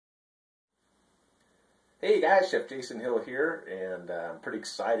Hey guys, Chef Jason Hill here, and I'm pretty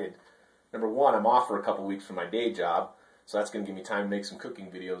excited. Number one, I'm off for a couple weeks from my day job, so that's going to give me time to make some cooking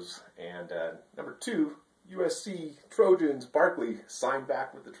videos. And number two, USC Trojans, Barkley signed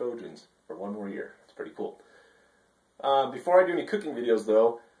back with the Trojans for one more year. It's pretty cool. Before I do any cooking videos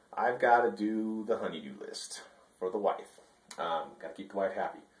though, I've got to do the honey-do list for the wife. Got to keep the wife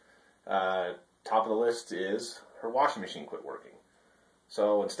happy. Top of the list is her washing machine quit working.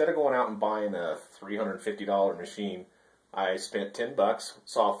 So instead of going out and buying a $350 machine, I spent 10 bucks,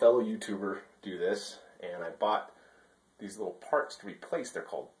 saw a fellow YouTuber do this, and I bought these little parts to replace. They're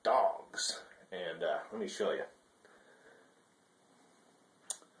called dogs. And let me show you.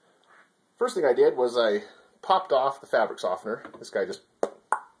 First thing I did was I popped off the fabric softener. This guy just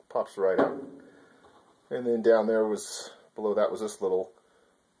pops right out. And then down there was, below that was this little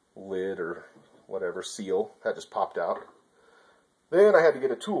lid or whatever, seal. That just popped out. Then I had to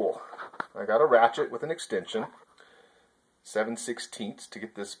get a tool. I got a ratchet with an extension, 7/16 to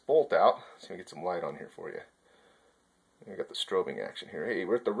get this bolt out. So let me get some light on here for you. I got the strobing action here. Hey,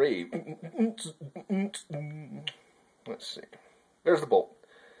 we're at the rave. Let's see. There's the bolt.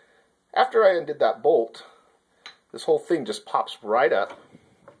 After I undid that bolt, this whole thing just pops right up.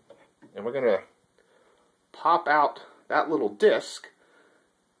 And we're going to pop out that little disc.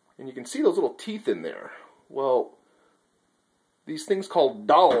 And you can see those little teeth in there. Well, these things called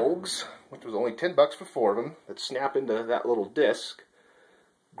dogs, which was only 10 bucks for 4 of them, that snap into that little disc,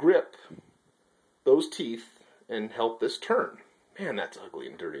 grip those teeth and help this turn. Man, that's ugly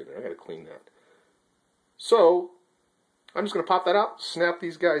and dirty in there. I gotta clean that. So, I'm just gonna pop that out, snap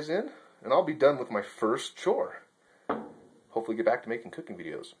these guys in, and I'll be done with my first chore. Hopefully get back to making cooking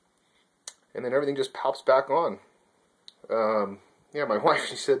videos. And then everything just pops back on. Yeah, my wife,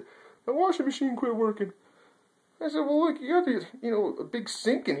 she said, my washing machine quit working. I said, well, look, you got a big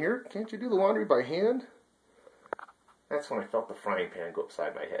sink in here. Can't you do the laundry by hand? That's when I felt the frying pan go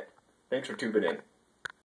upside my head. Thanks for tuning in.